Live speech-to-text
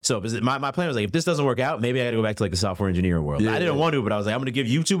So my plan was like, if this doesn't work out, maybe I got to go back to like the software engineering world. I didn't want to, but I was like, I'm going to give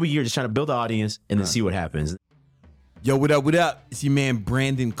YouTube a year just trying to build the audience and then see what happens. Yo, what up, what up? It's your man,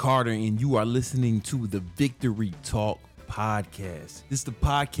 Brandon Carter, and you are listening to the Victory Talk podcast. This is the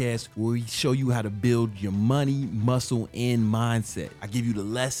podcast where we show you how to build your money, muscle, and mindset. I give you the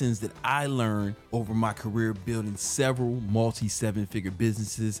lessons that I learned over my career building several multi-seven-figure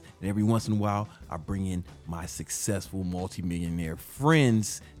businesses, and every once in a while, I bring in my successful multi-millionaire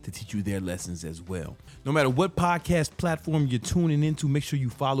friends to teach you their lessons as well. No matter what podcast platform you're tuning into, make sure you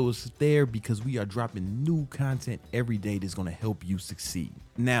follow us there because we are dropping new content every day that's going to help you succeed.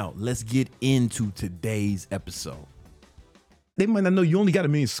 Now, let's get into today's episode. They might not know you only got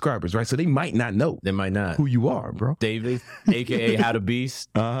 1 million subscribers, right? So they might not know. They might not. Who you are, bro. David, aka How to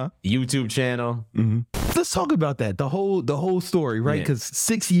Beast, YouTube channel. Let's talk about that. The whole story, right? Because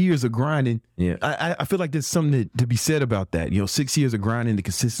 6 years of grinding. Yeah. I feel like there's something to be said about that. 6 years of grinding, the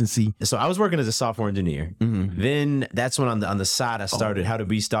consistency. So I was working as a software engineer. Then that's when on the side I started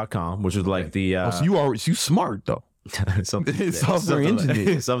howtobeast.com, which was like the so you smart though. software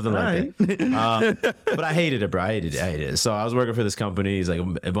engineer. Something like that. But I hated it, bro. I hated it. So I was working for this company. It's like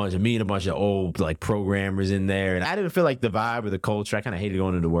a bunch of old like programmers in there. And I didn't feel like the vibe or the culture. I kind of hated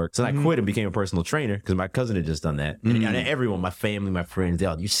going into work. So I quit and became a personal trainer because my cousin had just done that. And everyone, my family, my friends, they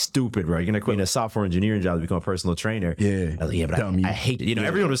all, you stupid, bro. You're going to quit a software engineering job to become a personal trainer. Yeah. I was like, but I hate it.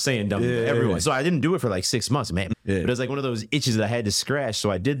 Everyone was saying dumb. Everyone. So I didn't do it for like 6 months, man. But it was like one of those itches that I had to scratch. So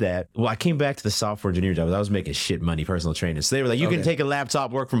I did that. Well, I came back to the software engineering job. I was making shit money, personal training. So they were like, you can take a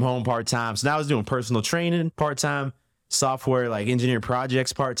laptop, work from home part-time. So now I was doing personal training part-time, software, like engineering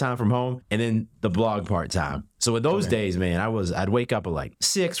projects part-time from home, and then the blog part-time. So in those days, man, I'd wake up at like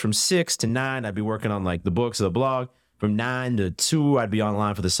 6, from 6 to 9, I'd be working on like the books of the blog. From 9 to 2, I'd be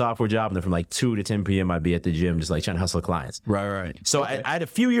online for the software job. And then from like 2 to 10 p.m., I'd be at the gym just like trying to hustle clients. Right. So I had a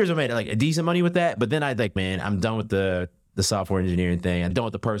few years I made like a decent money with that. But then I'd like, man, I'm done with the software engineering thing. I'm done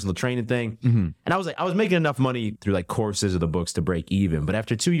with the personal training thing. And I was making enough money through like courses or the books to break even. But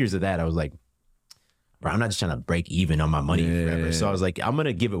after 2 years of that, I was like, bro, I'm not just trying to break even on my money forever. So I was like, I'm going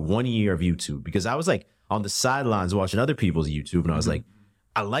to give it 1 year of YouTube because I was like on the sidelines watching other people's YouTube. And I was like,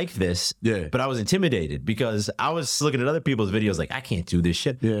 I like this, but I was intimidated because I was looking at other people's videos like, I can't do this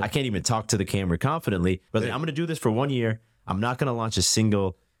shit. I can't even talk to the camera confidently. But like, I'm going to do this for 1 year. I'm not going to launch a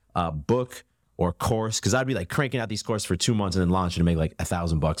single book or course because I'd be like cranking out these courses for 2 months and then launching to make like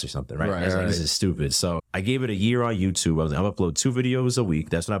 $1,000 or something, right? Like, this is stupid. So I gave it a year on YouTube. I was like, I'll upload 2 videos a week.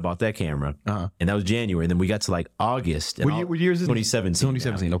 That's when I bought that camera. And that was January. And then we got to like August. And what year is it? 2017.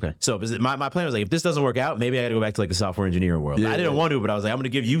 2017, okay. So my plan was like, if this doesn't work out, maybe I got to go back to like the software engineering world. I didn't want to, but I was like, I'm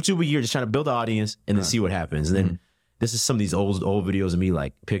going to give YouTube a year just trying to build the audience and then see what happens. And then this is some of these old videos of me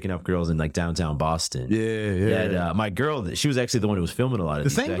like picking up girls in like downtown Boston. Yeah. My girl, she was actually the one who was filming a lot of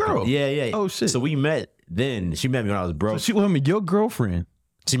the same girl. Yeah. Oh shit. So we met then. She met me when I was broke. So your girlfriend.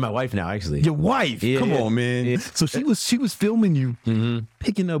 She's my wife now, actually. Your wife? Yeah, Come on, man. Yeah. So she was filming you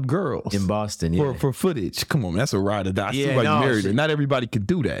picking up girls in Boston for footage. Come on, man. That's a ride or die. I see why you married her. Not everybody could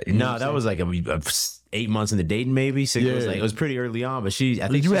do that. No, that was like 8 months into dating, maybe 6. It was pretty early on, but I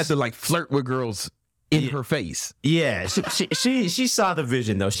think you had to like flirt with girls in her face. Yeah, she saw the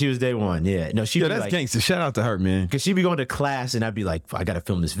vision though. She was day one. Yeah, no, that's like, gangster. Shout out to her, man. Because she'd be going to class and I'd be like, I got to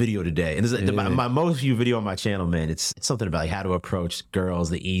film this video today. And it's like my most viewed video on my channel, man. It's something about like how to approach girls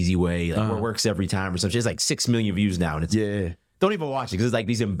the easy way, like what works every time or something. It's like 6 million views now, and it's don't even watch it because it's like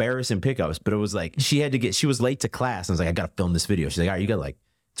these embarrassing pickups. But it was like she was late to class. And I was like, I got to film this video. She's like, all right, you got like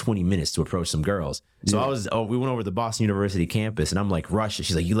 20 minutes to approach some girls. So we went over to the Boston University campus and I'm like rushing.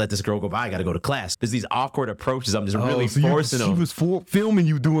 She's like, you let this girl go by, I gotta go to class. There's these awkward approaches. I'm just really forcing them. She was filming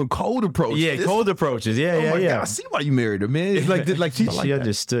you doing cold approaches. Yeah, cold approaches. Yeah, God, I see why you married her, man. It's like she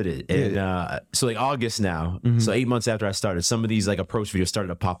understood it. And so like August now, so 8 months after I started, some of these like approach videos started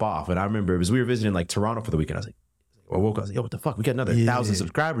to pop off. And I remember we were visiting like Toronto for the weekend. I woke up, I was like, yo, what the fuck? We got another 1,000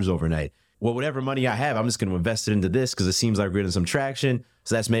 subscribers overnight. Well, whatever money I have, I'm just going to invest it into this because it seems like we're getting some traction.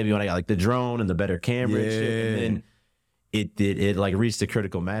 So that's maybe when I got like the drone and the better camera and shit. And then it like reached a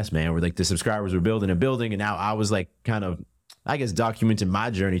critical mass, man, where like the subscribers were building. And now I was like kind of, I guess, documenting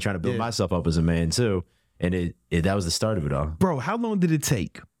my journey, trying to build myself up as a man too. And that was the start of it all. Bro, how long did it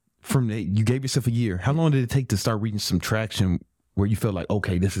take you gave yourself a year. How long did it take to start reaching some traction where you feel like,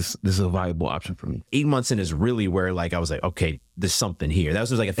 okay, this is a viable option for me? 8 months in is really where like I was like, okay, there's something here. That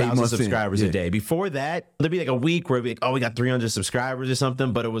was like 1,000 subscribers a day. Before that, there'd be like a week where it'd be like, oh, we got 300 subscribers or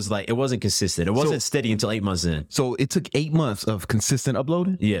something, but it was like, it wasn't consistent. It wasn't steady until 8 months in. So it took 8 months of consistent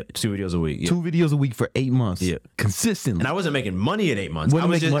uploading? Yeah, 2 videos a week. Yeah. 2 videos a week for 8 months. Yeah. Consistently. And I wasn't making money at 8 months.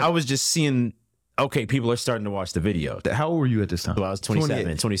 I was just seeing okay, people are starting to watch the video. How old were you at this time? So I was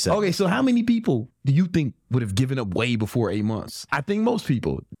 27. Okay, so how many people do you think would have given up way before 8 months? I think most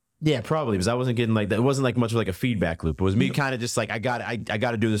people. Yeah, probably, because I wasn't getting like that. It wasn't like much of like a feedback loop. It was me kind of just like, I got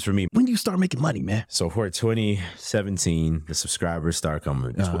to do this for me. When do you start making money, man? So for 2017, the subscribers start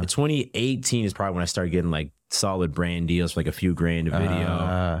coming. 2018 is probably when I started getting like solid brand deals for like a few grand a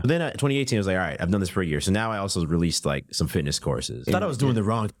video. But then 2018, I was like, all right, I've done this for a year. So now I also released like some fitness courses. I thought I was doing the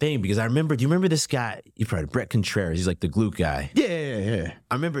wrong thing because I remember, do you remember this guy? You probably, Brett Contreras. He's like the glute guy. Yeah.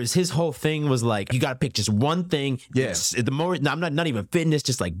 I remember his whole thing was like, you got to pick just one thing. Yes. The more, I'm not even fitness,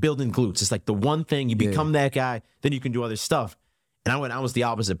 just like building glutes. It's like the one thing, you become that guy, then you can do other stuff. And I was the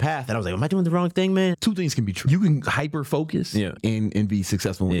opposite path. And I was like, am I doing the wrong thing, man? Two things can be true. You can hyper focus and be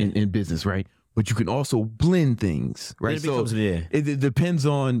successful in business, right? But you can also blend things, right? It depends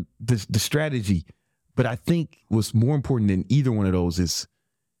on the strategy. But I think what's more important than either one of those is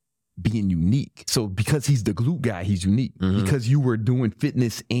being unique. So because he's the glute guy, he's unique. Mm-hmm. Because you were doing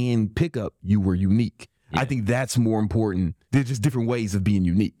fitness and pickup, you were unique. Yeah. I think that's more important. There's just different ways of being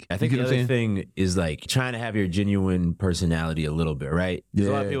unique. I think the other thing is like trying to have your genuine personality a little bit, right? Yeah.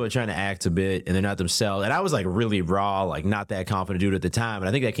 A lot of people are trying to act a bit and they're not themselves. And I was like really raw, like not that confident dude at the time. And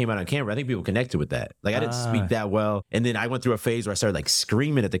I think that came out on camera. I think people connected with that. Like I didn't speak that well. And then I went through a phase where I started like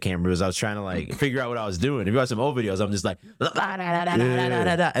screaming at the camera because I was trying to like figure out what I was doing. If you watch some old videos, I'm just like,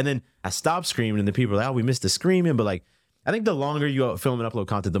 and then I stopped screaming and the people were like, oh, we missed the screaming. But like, I think the longer you film and upload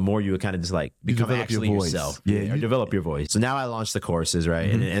content, the more you kind of just like become actually yourself. Yeah, develop your voice. So now I launched the courses, right?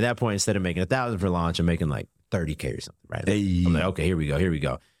 Mm-hmm. And at that point, instead of making 1,000 for launch, I'm making like 30K or something, right? Hey. I'm like, okay, here we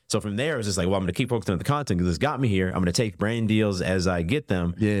go. So from there, it's just like, well, I'm going to keep focusing on the content because it's got me here. I'm going to take brand deals as I get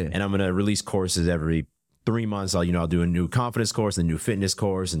them. Yeah. And I'm going to release courses every 3 months. I'll do a new confidence course, a new fitness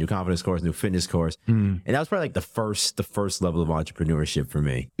course, a new confidence course, a new fitness course. And that was probably like the first level of entrepreneurship for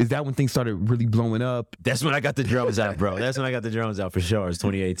me. Is that when things started really blowing up? That's when I got the drones out, bro. That's when I got the drones out for sure. It's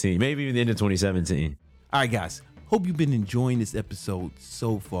 2018, maybe even the end of 2017. All right, guys. Hope you've been enjoying this episode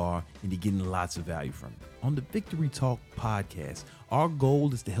so far and you're getting lots of value from it. On the Victory Talk podcast, our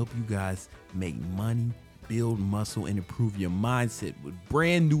goal is to help you guys make money, build muscle, and improve your mindset with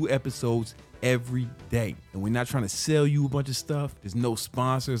brand new episodes every day. And we're not trying to sell you a bunch of stuff. There's no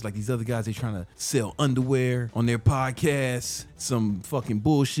sponsors like these other guys. They're trying to sell underwear on their podcasts, some fucking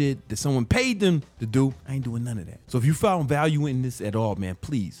bullshit that someone paid them to do. I ain't doing none of that. So if you found value in this at all, man,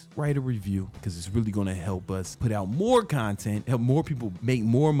 please write a review because it's really going to help us put out more content, help more people make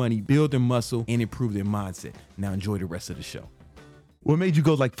more money, build their muscle, and improve their mindset. Now enjoy the rest of the show. What made you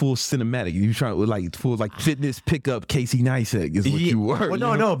go like full cinematic? You trying to like full like fitness pickup Casey Neistat is what you were.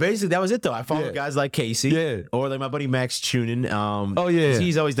 Well, no. Basically, that was it though. I followed guys like Casey, or like my buddy Max Chunin.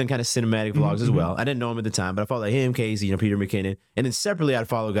 He's always done kind of cinematic vlogs as well. I didn't know him at the time, but I followed like him, Casey, Peter McKinnon, and then separately I'd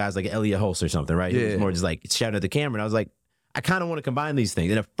follow guys like Elliot Hulse or something, right? He was more just like shouting at the camera, and I was like, I kind of want to combine these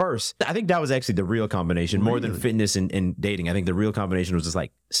things. And at first, I think that was actually the real combination, more than fitness and dating. I think the real combination was just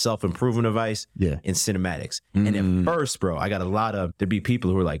like self-improvement advice and cinematics. And at first, bro, I got there'd be people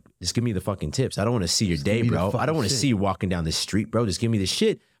who were like, just give me the fucking tips. I don't want to see your day, bro. I don't want to see you walking down the street, bro. Just give me the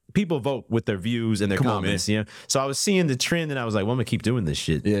shit. People vote with their views and their comments, So I was seeing the trend and I was like, well, I'm going to keep doing this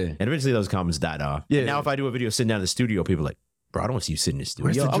shit. Yeah. And eventually those comments died off. Yeah. And now if I do a video sitting down in the studio, people are like, bro, I don't want to see you sitting in the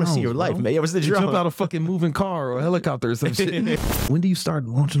studio. I want to see your life, man. What's the drone? Jump out a fucking moving car or a helicopter or some shit. When do you start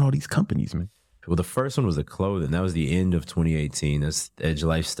launching all these companies, man? Well, the first one was the clothing. That was the end of 2018. That's Edge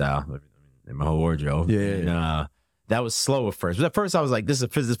Lifestyle in my whole wardrobe. Yeah. And, that was slow at first. But at first, I was like, this is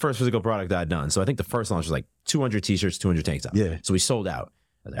the first physical product I'd done. So I think the first launch was like 200 T-shirts, 200 tank tops. Yeah. So we sold out.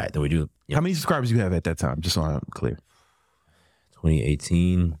 All right, then we do. How many subscribers do you have at that time? Just so I'm clear.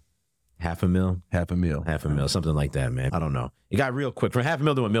 2018. 500,000, 500,000, something like that, man. I don't know. It got real quick. From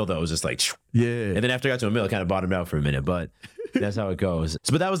 500,000 to 1 million, though, it was just like, yeah. And then after I got to 1 million, it kind of bottomed out for a minute, but that's how it goes.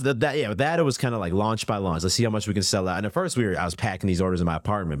 So, but that was it was kind of like launch by launch. Let's see how much we can sell out. And at first, I was packing these orders in my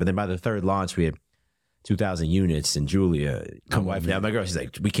apartment, but then by the third launch, we had 2,000 units, and Julia, my wife, now my girl, she's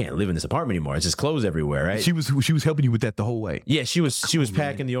like, we can't live in this apartment anymore. It's just clothes everywhere, right? She was helping you with that the whole way. Yeah, she was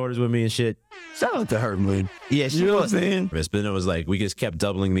packing the orders with me and shit. Shout out to her, man. Yeah, she you know was. What I'm saying? But then it was like we just kept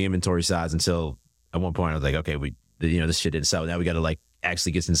doubling the inventory size until at one point I was like, okay, this shit didn't sell. Now we got to like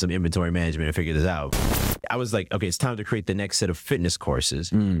actually get into some inventory management and figure this out. I was like, okay, it's time to create the next set of fitness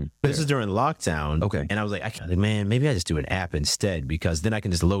courses. This is during lockdown. Okay. And I was like, man, maybe I just do an app instead because then I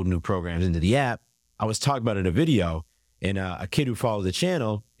can just load new programs into the app. I was talking about it in a video, and a kid who follows the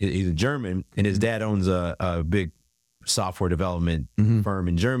channel, he's a German, and his dad owns a big software development firm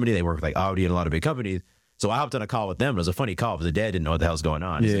in Germany. They work with like Audi and a lot of big companies. So I hopped on a call with them. It was a funny call because the dad didn't know what the hell's going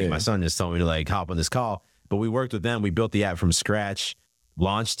on. Yeah. My son just told me to like hop on this call. But we worked with them. We built the app from scratch.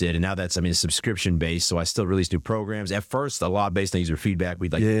 launched it, and now that's, I mean, subscription based. So I still release new programs. At first, a lot based on user feedback.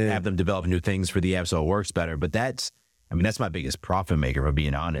 We'd like have them develop new things for the app so it works better. But that's my biggest profit maker, if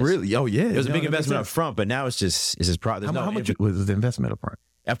being honest. Really? Oh yeah. It was a big investment up front, but now it's just How much was the investment up front?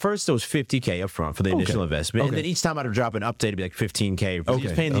 At first, it was $50K up front for the initial investment. And then each time I'd drop an update, it'd be like $15K.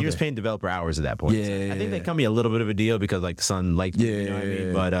 You're just paying developer hours at that point. I think they cut me a little bit of a deal because like the sun liked me, you know what I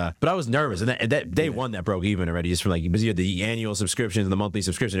mean? But I was nervous. And that day one that broke even already, just from like, because you had the annual subscriptions and the monthly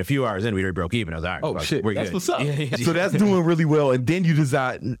subscription. A few hours in, we already broke even. I was like, all right, shit, we're that's good. What's up. So that's doing really well. And then you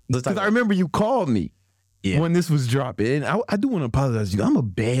decide, because I remember you called me when this was dropping. And I do want to apologize to you. I'm a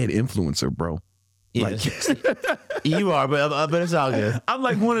bad influencer, bro. Yeah. Like, you are, but it's all good. I'm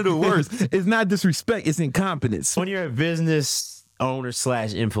like one of the worst. It's not disrespect, it's incompetence. When you're a business owner /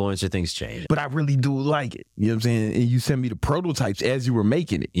 influencer, things change. But I really do like it. You know what I'm saying? And you sent me the prototypes as you were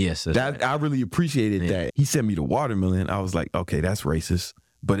making it. Yes. Right. I really appreciated that. He sent me the watermelon. I was like, okay, that's racist.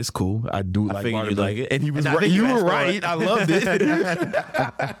 But it's cool. I do like watermelon. Like it. And he was right. You were right. I loved it.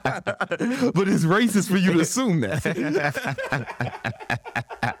 But it's racist for you to assume that.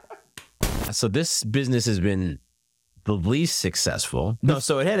 So this business has been the least successful. No,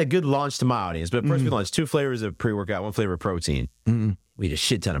 so it had a good launch to my audience. But first we launched 2 flavors of pre-workout, 1 flavor of protein. We had a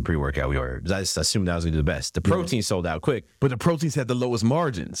shit ton of pre-workout we ordered. I just assumed that was going to do the best. The protein sold out quick. But the proteins had the lowest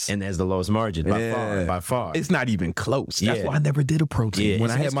margins. And has the lowest margin by far. It's not even close. That's why I never did a protein.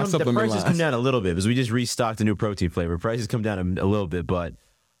 When I had my supplement the prices come down a little bit because we just restocked a new protein flavor. Prices come down a little bit, but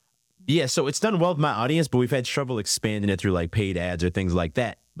yeah, so it's done well with my audience, but we've had trouble expanding it through like paid ads or things like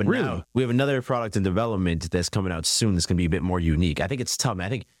that. But now we have another product in development that's coming out soon that's going to be a bit more unique. I think it's tough, man. I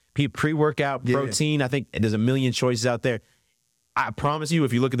think pre-workout protein, I think there's a million choices out there. I promise you,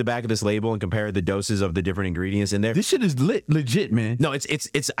 if you look at the back of this label and compare the doses of the different ingredients in there, this shit is legit, man. No,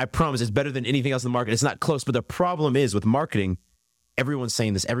 it's I promise it's better than anything else in the market. It's not close, but the problem is with marketing, everyone's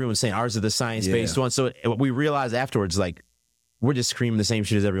saying this. Everyone's saying ours is the science-based one. So what we realized afterwards, like, we're just screaming the same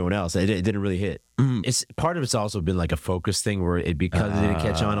shit as everyone else. It didn't really hit. It's part of it's also been like a focus thing where because it didn't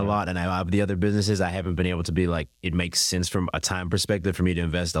catch on a lot, and I have the other businesses, I haven't been able to be like, it makes sense from a time perspective for me to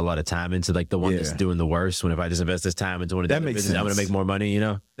invest a lot of time into like the one that's doing the worst. When if I just invest this time into one of the other businesses, I'm gonna make more money, you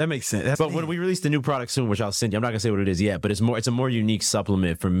know? That makes sense. But when we release the new product soon, which I'll send you, I'm not gonna say what it is yet, but it's a more unique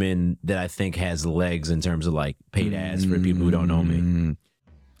supplement for men that I think has legs in terms of like paid ads for people who don't know me.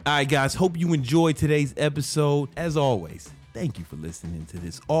 All right, guys, hope you enjoyed today's episode. As always, thank you for listening to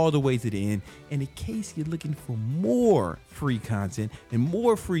this all the way to the end. And in case you're looking for more free content and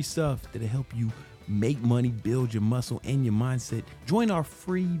more free stuff that'll help you make money, build your muscle and your mindset, join our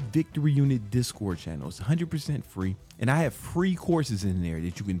free Victory Unit Discord channel. It's 100% free. And I have free courses in there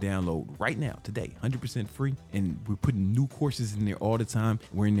that you can download right now, today, 100% free. And we're putting new courses in there all the time.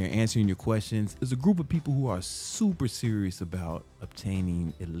 We're in there answering your questions. There's a group of people who are super serious about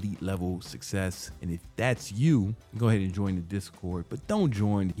obtaining elite level success. And if that's you, go ahead and join the Discord. But don't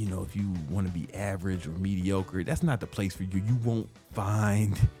join, if you want to be average or mediocre. That's not the place for you. You won't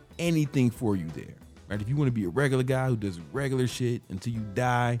find anything for you there, right? If you want to be a regular guy who does regular shit until you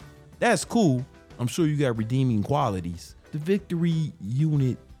die, that's cool. I'm sure you got redeeming qualities. The Victory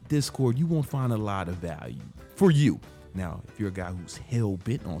Unit Discord, you won't find a lot of value for you. Now, if you're a guy who's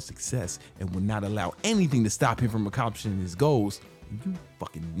hell-bent on success and will not allow anything to stop him from accomplishing his goals, you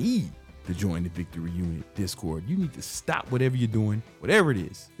fucking need to join the Victory Unit Discord. You need to stop whatever you're doing, whatever it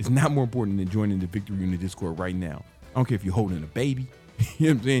is. It's not more important than joining the Victory Unit Discord right now. I don't care if you're holding a baby, you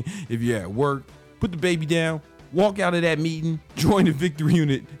know what I'm saying? If you're at work, put the baby down, walk out of that meeting, join the Victory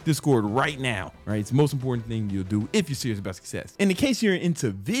Unit Discord right now, right? It's the most important thing you'll do if you're serious about success. And in case you're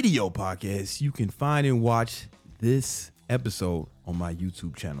into video podcasts, you can find and watch this episode on my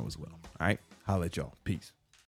YouTube channel as well. All right? Holla at y'all. Peace.